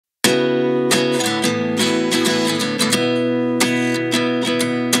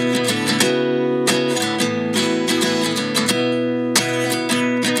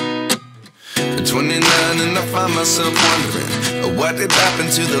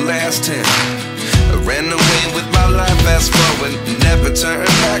the last 10. I ran away with my life, fast forward, never turn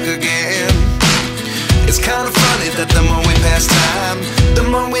back again. It's kind of funny that the more we pass time, the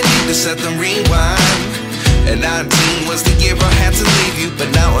more we need to set them rewind. And 19 was the year I had to leave you, but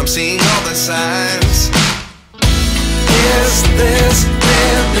now I'm seeing all the signs. Is this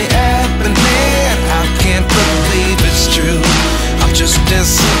really happening? I can't believe it's true. I'm just as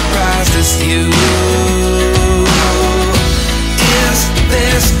surprised as you. Is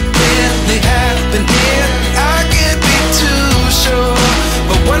this really happening? I can't be too sure,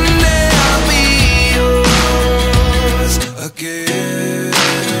 but one day I'll be yours again.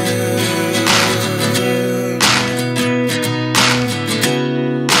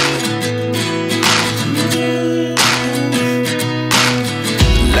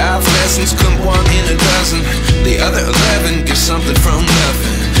 Life lessons come one in a dozen, the other 11 give something from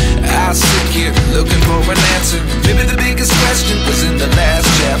nothing. I sit here looking for an answer. Maybe the biggest question was in the last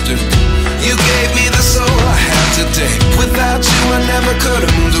chapter. You gave me the soul I have today. Without you I never could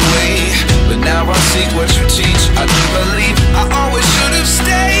have moved away. But now I see what you teach. I do believe I always should have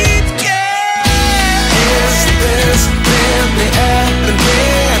stayed. Yeah. Is this really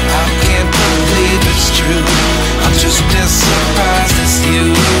happening? I can't believe it's true. I'm just as surprised as you.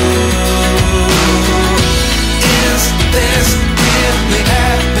 Is this really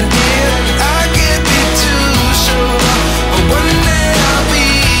happening? I can't be too sure, but one day I'll be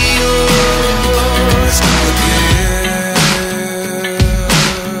yours again.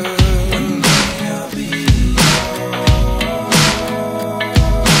 One day I'll be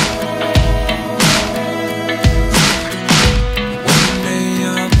One day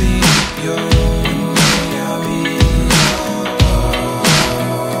I'll be yours. I'll be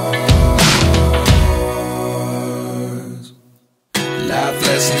yours. Life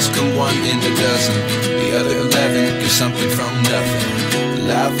lessons come one in a dozen, the other 11 give something from nothing.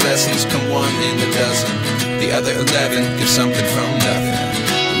 Life lessons come one in a dozen, the other 11 give something from nothing.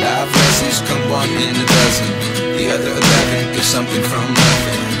 Life lessons come one in a dozen, the other 11 give something from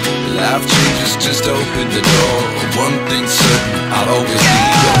nothing. Life changes just open the door. One thing's certain, I'll always be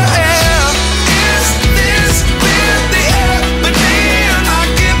yours. Is this really happening? I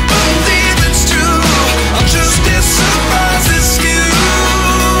can't believe it's true. I'm just as surprised as you.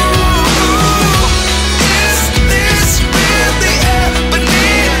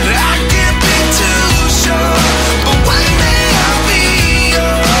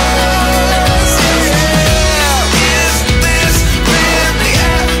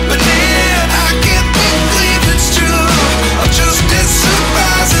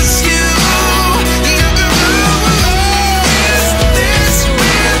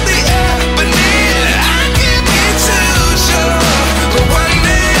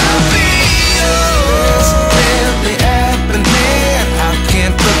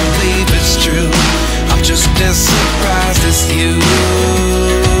 As surprised as you.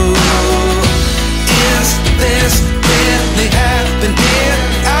 Is this really happening?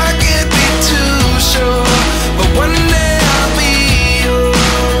 I can't be too sure, but one day I'll be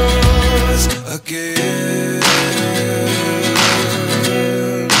yours again.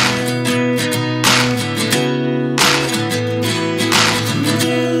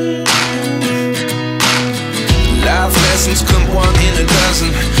 Life lessons come one in a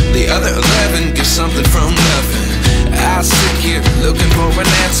dozen, the other 11 give something from nothing. I sit here looking for an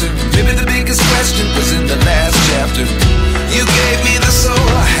answer. Maybe the biggest question was in the last chapter. You gave me the soul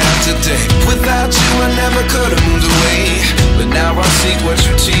I have today. Without you I never could have moved away. But now I see what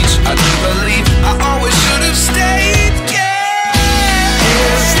you teach. I do believe I always should have stayed. Yeah.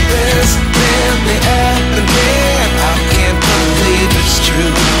 Is this really happening? I can't believe it's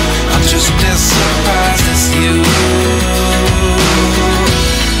true. I'm just as surprised as you.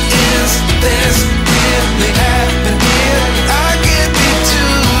 Is this really happening? I can't be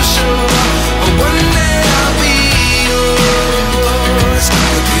too sure, but one day I'll be yours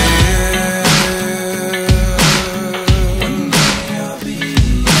again. One day I'll be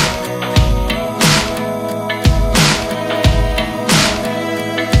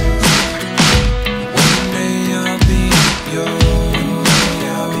One day I'll be yours.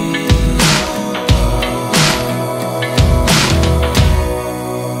 I'll be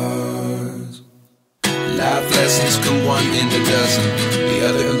Life lessons come one in a dozen, the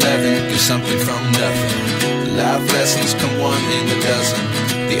other 11 give something from nothing. Life lessons come one in a dozen,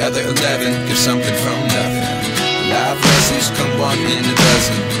 the other 11 give something from nothing. Life lessons come one in a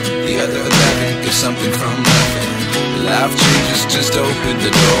dozen, the other 11 give something from nothing. Life changes just open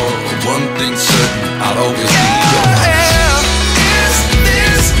the door. One thing's certain, I'll always be yours.